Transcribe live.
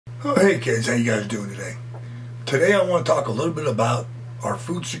Oh, hey kids, how you guys doing today? Today I want to talk a little bit about our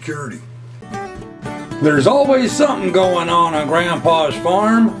food security. There's always something going on Grandpa's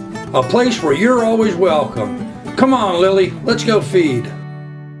farm, a place where you're always welcome. Come on, Lily, let's go feed.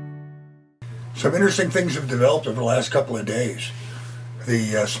 Some interesting things have developed over the last couple of days.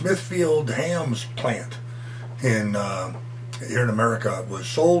 The Smithfield hams plant here in America was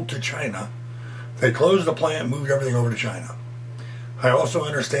sold to China. They closed the plant and moved everything over to China. I also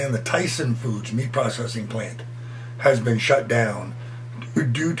understand the Tyson Foods meat processing plant has been shut down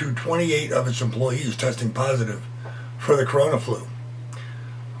due to 28 of its employees testing positive for the corona flu.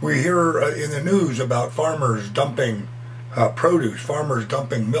 We hear in the news about farmers dumping produce, farmers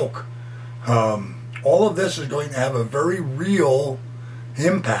dumping milk. All of this is going to have a very real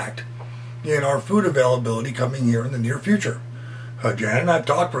impact in our food availability coming here in the near future. Jan and I have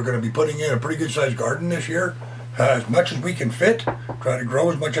talked, we're going to be putting in a pretty good sized garden this year. As much as we can fit, try to grow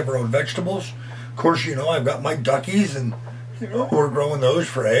as much of our own vegetables. Of course, you know, I've got my duckies and, you know, we're growing those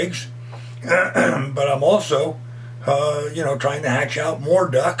for eggs. But I'm also, you know, trying to hatch out more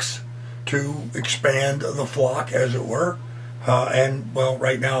ducks to expand the flock, as it were. And, well,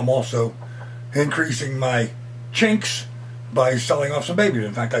 right now I'm also increasing my chinks by selling off some babies.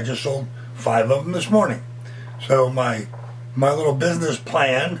 In fact, I just sold 5 of them this morning. So my little business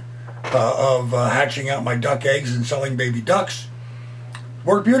plan of hatching out my duck eggs and selling baby ducks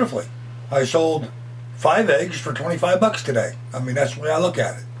worked beautifully. I sold 5 eggs for 25 bucks today. I mean, that's the way I look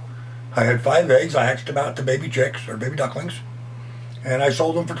at it. I had 5 eggs, I hatched them out to baby chicks or baby ducklings, and I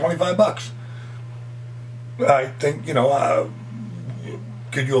sold them for 25 bucks. I think, you know,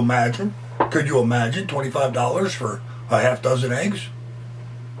 could you imagine $25 for a half dozen eggs?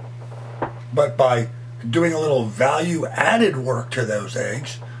 But by doing a little value added work to those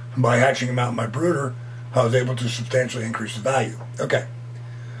eggs, by hatching them out in my brooder, I was able to substantially increase the value. Okay.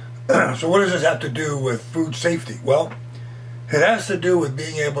 So what does this have to do with food safety? Well, it has to do with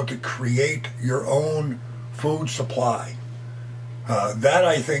being able to create your own food supply. That,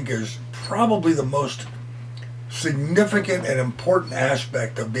 I think, is probably the most significant and important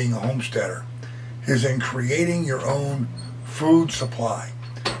aspect of being a homesteader, is in creating your own food supply.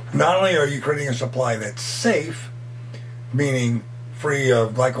 Not only are you creating a supply that's safe, meaning free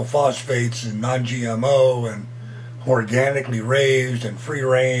of glycophosphates and non-GMO and organically raised and free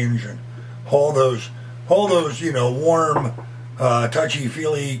range and all those you know, warm,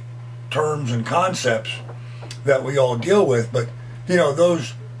 touchy-feely terms and concepts that we all deal with, but you know,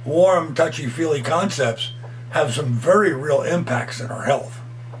 those warm, touchy-feely concepts have some very real impacts in our health,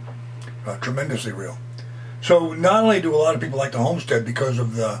 tremendously real. So not only do a lot of people like to homestead because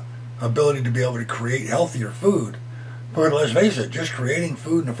of the ability to be able to create healthier food, but let's face it, just creating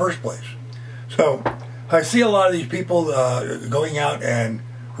food in the first place. So I see a lot of these people going out and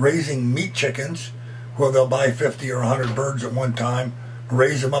raising meat chickens, where they'll buy 50 or 100 birds at one time,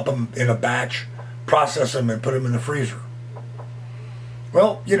 raise them up in a batch, process them, and put them in the freezer.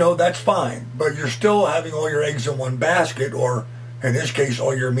 Well, you know, that's fine, but you're still having all your eggs in one basket, or in this case,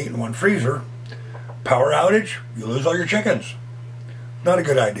 all your meat in one freezer. Power outage, you lose all your chickens. Not a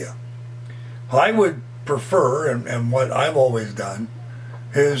good idea. I would prefer, and what I've always done,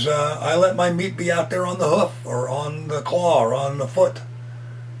 is I let my meat be out there on the hoof or on the claw or on the foot.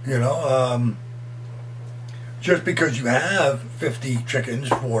 You know, just because you have 50 chickens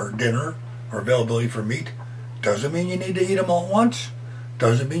for dinner or availability for meat doesn't mean you need to eat them all at once.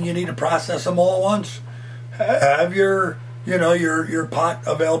 Doesn't mean you need to process them all at once. Have your, you know, your pot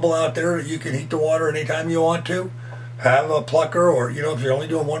available out there that you can heat the water anytime you want to. Have a plucker, or, you know, if you're only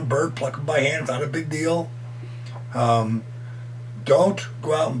doing one bird, pluck them by hand. It's not a big deal. Don't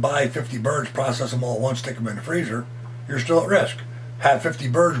go out and buy 50 birds, process them all at once, stick them in the freezer. You're still at risk. Have 50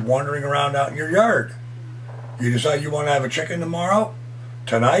 birds wandering around out in your yard. You decide you want to have a chicken tomorrow,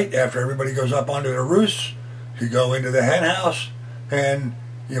 tonight, after everybody goes up onto their roosts, you go into the hen house, and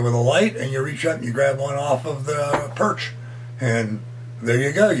you with a light, and you reach up and you grab one off of the perch. And there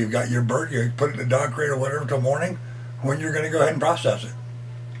you go. You've got your bird. You put it in the dog crate or whatever till morning, when you're going to go ahead and process it.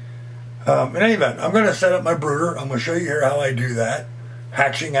 In any event, I'm going to set up my brooder. I'm going to show you here how I do that.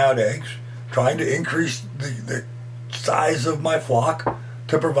 Hatching out eggs, trying to increase the size of my flock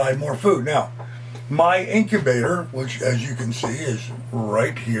to provide more food. Now, my incubator, which as you can see is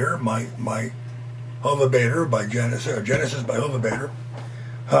right here, my Hovabator by Genesis by Hovabator,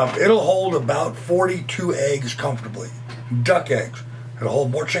 it'll hold about 42 eggs comfortably. Duck eggs. It'll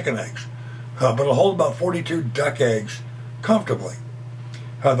hold more chicken eggs. But it'll hold about 42 duck eggs comfortably.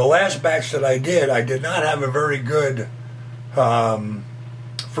 The last batch that I did not have a very good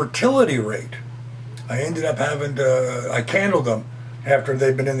fertility rate. I ended up having to, I candled them after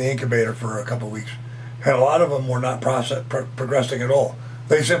they've been in the incubator for a couple of weeks. And a lot of them were not progressing at all.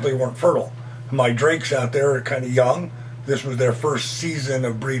 They simply weren't fertile. My drakes out there are kind of young. This was their first season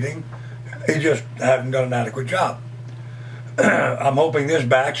of breeding. They just haven't done an adequate job. I'm hoping this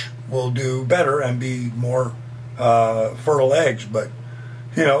batch will do better and be more fertile eggs. But,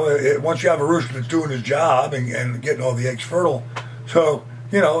 you know, once you have a rooster that's doing his job and getting all the eggs fertile, so,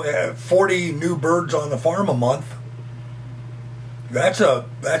 you know, 40 new birds on the farm a month, that's a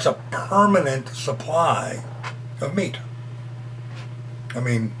permanent supply of meat. I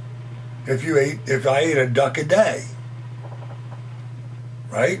mean, if I ate a duck a day,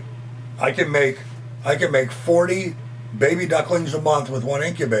 right? I can make 40 baby ducklings a month with one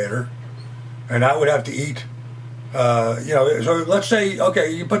incubator, and I would have to eat, you know, so let's say,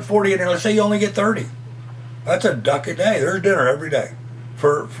 okay, you put 40 in there, let's say you only get 30. That's a duck a day. There's dinner every day.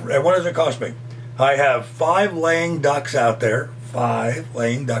 And what does it cost me? I have 5 laying ducks out there, 5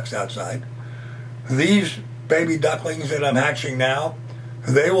 laying ducks outside. These baby ducklings that I'm hatching now,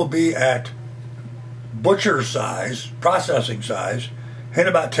 they will be at butcher size, processing size, in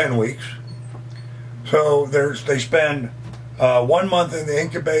about 10 weeks. So they spend 1 month in the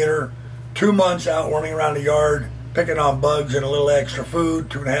incubator, 2 months out running around the yard, picking on bugs and a little extra food,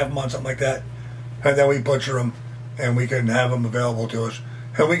 2.5 months, something like that. And then we butcher them, and we can have them available to us.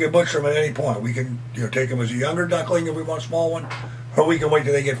 And we can butcher them at any point. We can, you know, take them as a younger duckling if we want a small one, or we can wait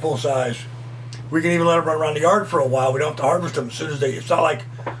till they get full size. We can even let them run around the yard for a while. We don't have to harvest them as soon as they, it's not like,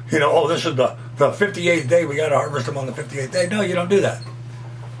 you know, oh, this is the 58th day, we got to harvest them on the 58th day. No, you don't do that.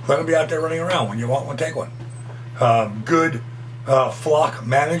 Let them be out there running around. When you want one, take one. Good flock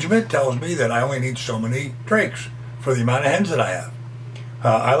management tells me that I only need so many drakes for the amount of hens that I have.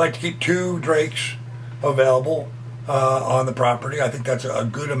 I like to keep 2 drakes available on the property. I think that's a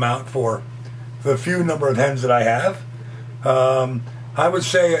good amount for the few number of hens that I have. I would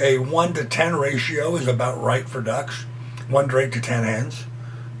say a 1 to 10 ratio is about right for ducks. 1 drake to 10 hens.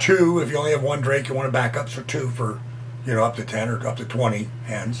 2, if you only have 1 drake, you want to back up, so 2 for, you know, up to 10 or up to 20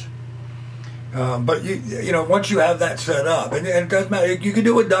 hens. But you know, once you have that set up, and it doesn't matter, you can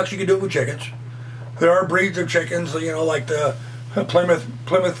do it with ducks, you can do it with chickens. There are breeds of chickens, you know, like the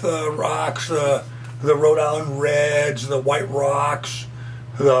Plymouth Rocks, the Rhode Island Reds, the White Rocks,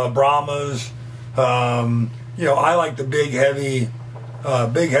 the Brahmas. You know, I like the big heavy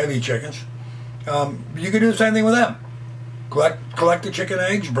chickens. You can do the same thing with them. Collect the chicken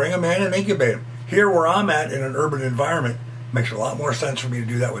eggs, bring them in and incubate them. Here where I'm at in an urban environment, makes a lot more sense for me to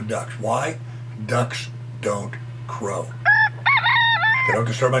do that with ducks. Why? Ducks don't crow. They don't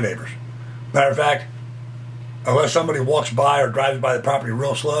disturb my neighbors. Matter of fact, unless somebody walks by or drives by the property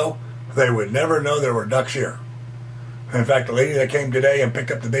real slow, they would never know there were ducks here. In fact, the lady that came today and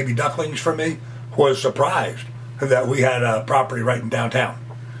picked up the baby ducklings from me was surprised that we had a property right in downtown.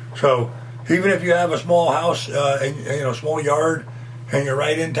 So even if you have a small house, and you know, small yard, and you're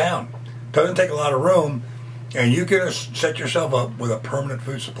right in town, doesn't take a lot of room, and you can set yourself up with a permanent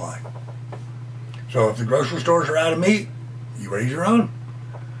food supply. So if the grocery stores are out of meat, you raise your own,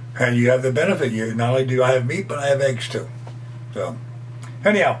 and you have the benefit. Not only do I have meat, but I have eggs too. So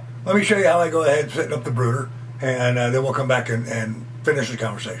anyhow, let me show you how I go ahead setting up the brooder, and then we'll come back and finish the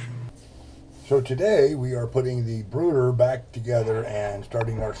conversation. So today we are putting the brooder back together and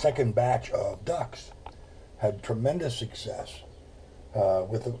starting our second batch of ducks. Had tremendous success.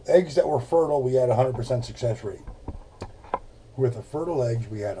 With the eggs that were fertile, we had a 100% success rate. With the fertile eggs,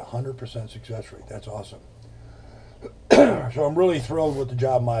 we had a 100% success rate. That's awesome. So I'm really thrilled with the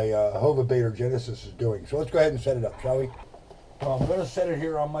job my Hova Beta Genesis is doing. So let's go ahead and set it up, shall we? I'm going to set it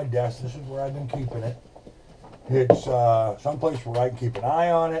here on my desk. This is where I've been keeping it. It's someplace where I can keep an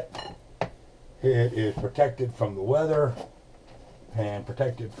eye on it. It is protected from the weather and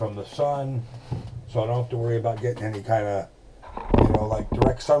protected from the sun, so I don't have to worry about getting any kind of, you know, like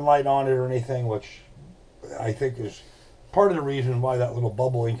direct sunlight on it or anything, which I think is part of the reason why that little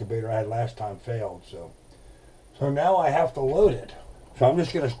bubble incubator I had last time failed. So now I have to load it. So I'm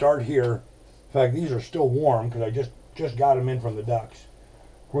just going to start here. In fact, these are still warm because I just got them in from the ducks.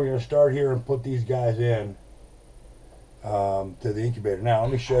 We're going to start here and put these guys in to the incubator. Now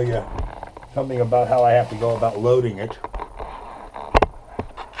let me show you something about how I have to go about loading it.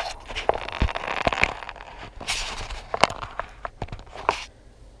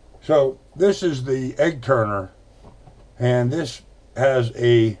 So this is the egg turner, and this has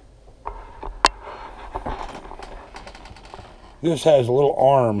a little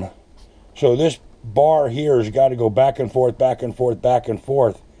arm. So this bar here has got to go back and forth, back and forth, back and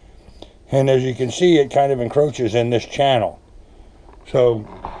forth. And as you can see, it kind of encroaches in this channel. So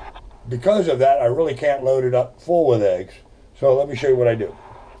because of that, I really can't load it up full with eggs. So let me show you what I do.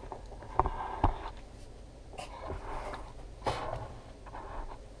 All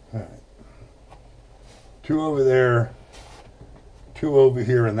right. 2 over there, 2 over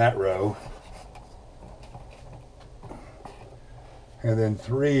here in that row, and then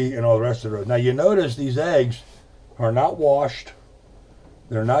 3 in all the rest of the rows. Now you notice these eggs are not washed.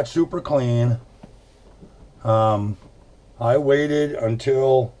 They're not super clean. I waited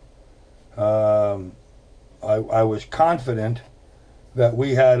until I was confident that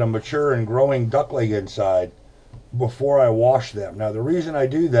we had a mature and growing duckling inside before I washed them. Now the reason I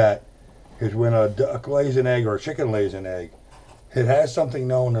do that is when a duck lays an egg or a chicken lays an egg, it has something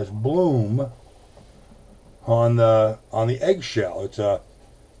known as bloom on the eggshell. It's a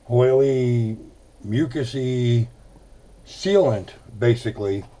oily, mucusy sealant,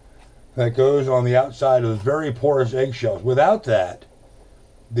 basically, that goes on the outside of very porous eggshells. Without that,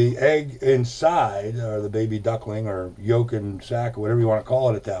 the egg inside, or the baby duckling, or yolk and sac, or whatever you want to call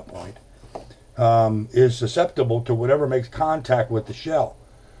it at that point, is susceptible to whatever makes contact with the shell.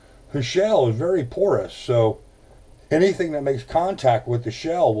 The shell is very porous, so anything that makes contact with the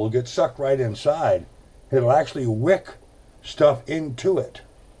shell will get sucked right inside. It'll actually wick stuff into it.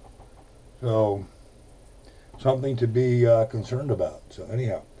 So, something to be concerned about. So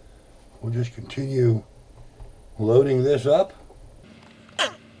anyhow, we'll just continue loading this up.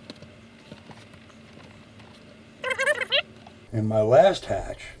 In my last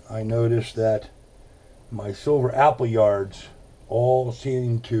hatch, I noticed that my silver apple yards all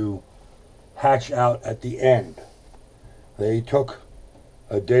seem to hatch out at the end. They took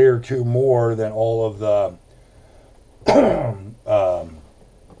a day or 2 more than all of the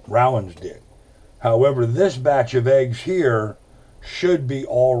Rowans did. However, this batch of eggs here should be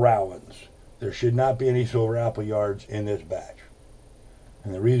all Rowans. There should not be any silver apple yards in this batch.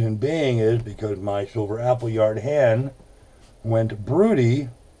 And the reason being is because my silver apple yard hen went broody,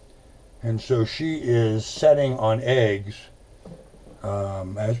 and so she is setting on eggs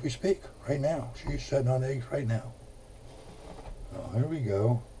as we speak right now. She's setting on eggs right now. So here we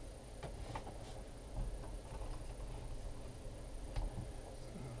go.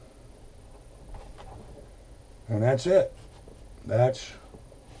 And that's it. That's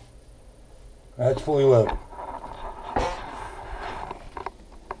fully loaded.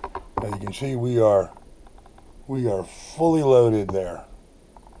 As you can see, we are fully loaded there.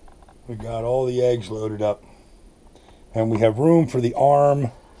 We got all the eggs loaded up, and we have room for the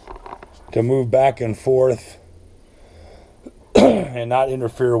arm to move back and forth and not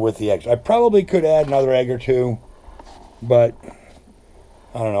interfere with the eggs. I probably could add another egg or 2, but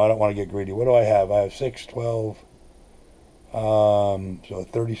I don't know. I don't want to get greedy. What do I have? I have 6, 12, so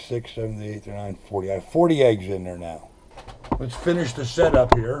 36, 78, 39, 40. I have 40 eggs in there now. Let's finish the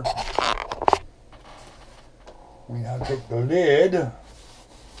setup here. We now take the lid, get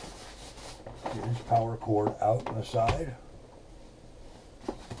its power cord out on the side.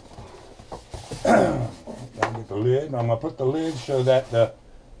 Now get the lid, and I'm going to put the lid so that the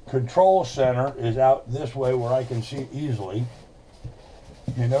control center is out this way where I can see it easily.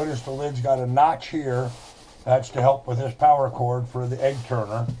 You notice the lid's got a notch here. That's to help with this power cord for the egg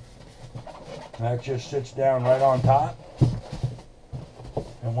turner. And that just sits down right on top.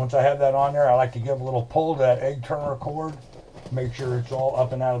 And once I have that on there, I like to give a little pull to that egg turner cord, make sure it's all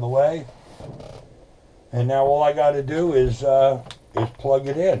up and out of the way. And now all I got to do is plug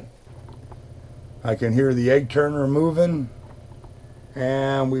it in. I can hear the egg turner moving,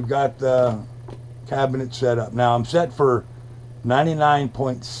 and we've got the cabinet set up. Now I'm set for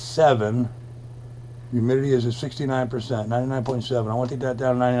 99.7. Humidity is at 69%, 99.7. I want to take that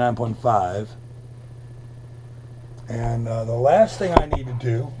down to 99.5. And the last thing I need to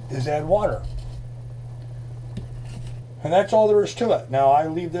do is add water. And that's all there is to it. Now I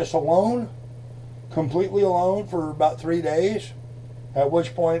leave this alone, completely alone, for about 3 days, at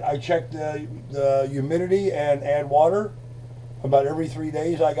which point I check the humidity and add water. About every 3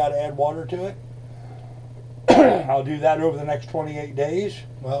 days I got to add water to it. I'll do that over the next 28 days.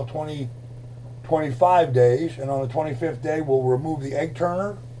 Well, 25 days. And on the 25th day we'll remove the egg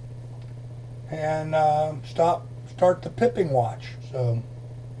turner and start the pipping watch. So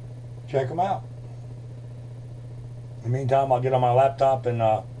check them out. In the meantime, I'll get on my laptop and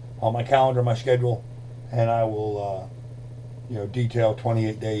on my calendar, my schedule, and I will detail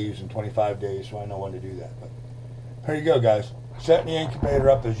 28 days and 25 days so I know when to do that. But here you go, guys. Setting the incubator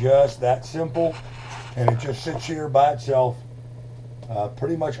up is just that simple, and it just sits here by itself,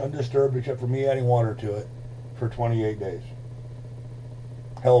 pretty much undisturbed except for me adding water to it for 28 days.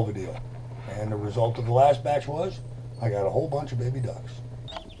 Hell of a deal. And the result of the last batch was I got a whole bunch of baby ducks.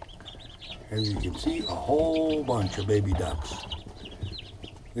 as you can see, a whole bunch of baby ducks.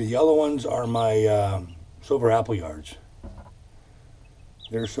 The yellow ones are my silver apple yards.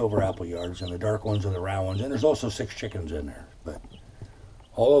 They're silver apple yards, and the dark ones are the round ones. And there's also 6 chickens in there. But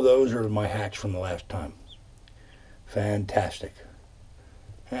all of those are my hatch from the last time. Fantastic.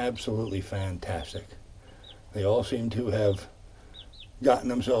 Absolutely fantastic. They all seem to have gotten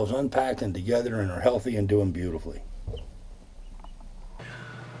themselves unpacked and together and are healthy and doing beautifully.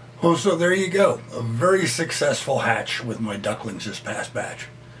 Well, so there you go. A very successful hatch with my ducklings this past batch.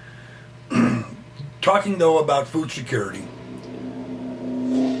 Talking, though, about food security.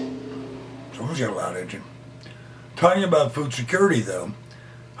 Someone's got a loud engine. Talking about food security, though,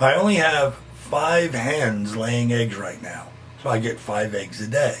 I only have 5 hens laying eggs right now. So I get 5 eggs a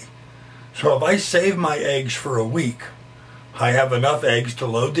day. So if I save my eggs for a week, I have enough eggs to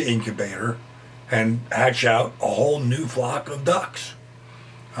load the incubator and hatch out a whole new flock of ducks.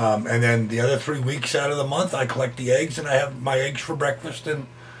 And then the other 3 weeks out of the month, I collect the eggs and I have my eggs for breakfast and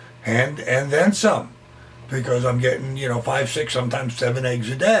then some. Because I'm getting, 5, 6, sometimes 7 eggs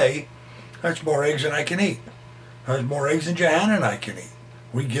a day. That's more eggs than I can eat. That's more eggs than Johanna and I can eat.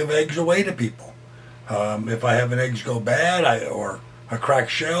 We give eggs away to people. If I have an eggs go bad or a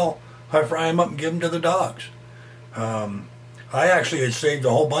cracked shell, I fry them up and give them to the dogs. I actually had saved a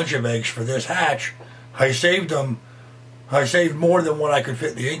whole bunch of eggs for this hatch. I saved more than what I could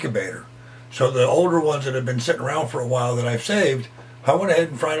fit in the incubator. So the older ones that have been sitting around for a while that I've saved, I went ahead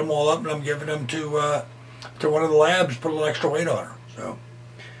and fried them all up, and I'm giving them to one of the labs, put a little extra weight on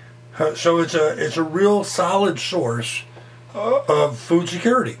her. So it's a real solid source of food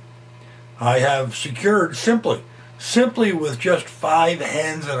security. I have secured simply with just 5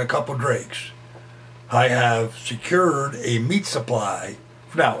 hens and a couple drakes. I have secured a meat supply.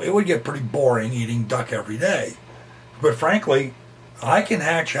 Now, it would get pretty boring eating duck every day. But frankly, I can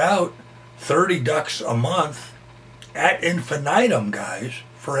hatch out 30 ducks a month ad infinitum, guys,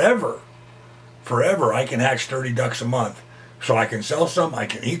 forever. Forever, I can hatch 30 ducks a month. So I can sell some, I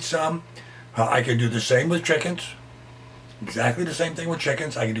can eat some. I can do the same with chickens. Exactly the same thing with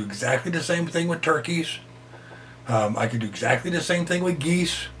chickens. I can do exactly the same thing with turkeys. I can do exactly the same thing with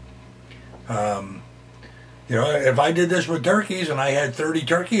geese. If I did this with turkeys and I had 30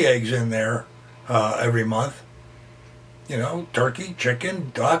 turkey eggs in there every month, turkey,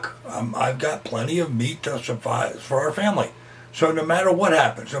 chicken, duck, I've got plenty of meat to suffice for our family. So no matter what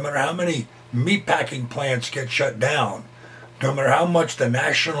happens, no matter how many meat packing plants get shut down, no matter how much the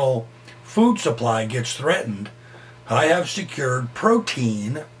national food supply gets threatened, I have secured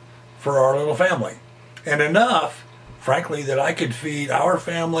protein for our little family. And enough, frankly, that I could feed our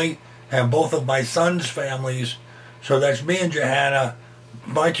family and both of my sons' families. So that's me and Johanna,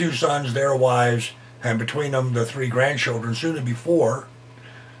 my 2 sons, their wives, and between them the 3 grandchildren, soon to be 4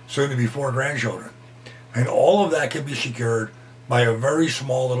 grandchildren. And all of that can be secured by a very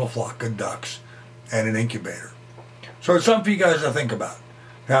small little flock of ducks and an incubator. So it's something for you guys to think about.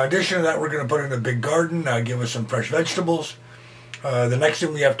 Now, in addition to that, we're going to put in a big garden, give us some fresh vegetables. The next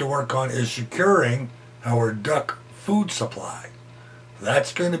thing we have to work on is securing our duck food supply.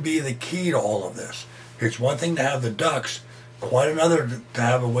 That's going to be the key to all of this. It's one thing to have the ducks, quite another to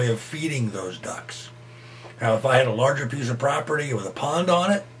have a way of feeding those ducks. Now, if I had a larger piece of property with a pond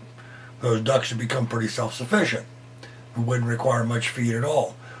on it, those ducks would become pretty self-sufficient. It wouldn't require much feed at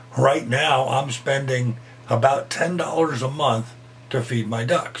all. Right now, I'm spending about $10 a month to feed my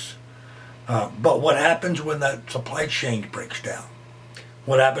ducks. But what happens when that supply chain breaks down?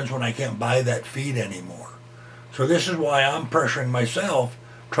 What happens when I can't buy that feed anymore? So this is why I'm pressuring myself,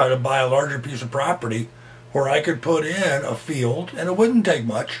 try to buy a larger piece of property where I could put in a field, and it wouldn't take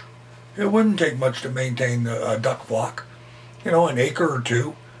much. It wouldn't take much to maintain a duck flock. An acre or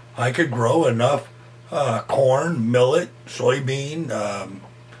 2. I could grow enough corn, millet, soybean,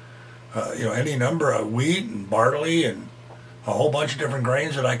 any number of wheat and barley and a whole bunch of different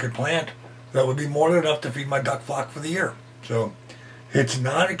grains that I could plant that would be more than enough to feed my duck flock for the year. So it's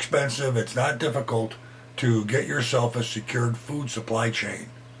not expensive, it's not difficult to get yourself a secured food supply chain.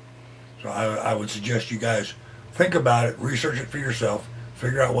 So I would suggest you guys think about it, research it for yourself,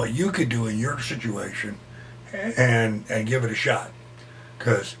 figure out what you could do in your situation, and give it a shot.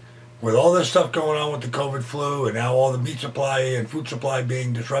 Because with all this stuff going on with the COVID flu and now all the meat supply and food supply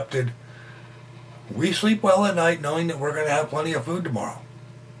being disrupted, we sleep well at night knowing that we're going to have plenty of food tomorrow.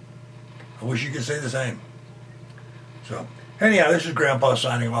 I wish you could say the same. So, anyhow, this is Grandpa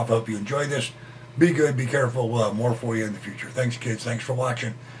signing off. I hope you enjoyed this. Be good, be careful. We'll have more for you in the future. Thanks, kids. Thanks for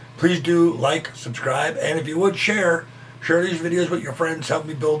watching. Please do like, subscribe, and if you would, share these videos with your friends. Help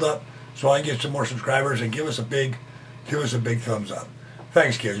me build up so I can get some more subscribers, and give us a big thumbs up.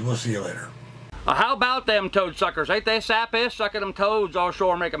 Thanks, kids. We'll see you later. How about them toad suckers? Ain't they sappy? Sucking them toads all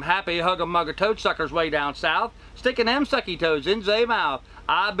sure make them happy. Hug 'em mug of toad suckers way down south. Sticking them sucky toads in zay mouth.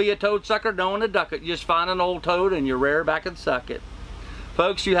 I be a toad sucker knowing to duck it. You just find an old toad and you rear back and suck it.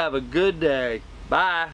 Folks, you have a good day. Bye.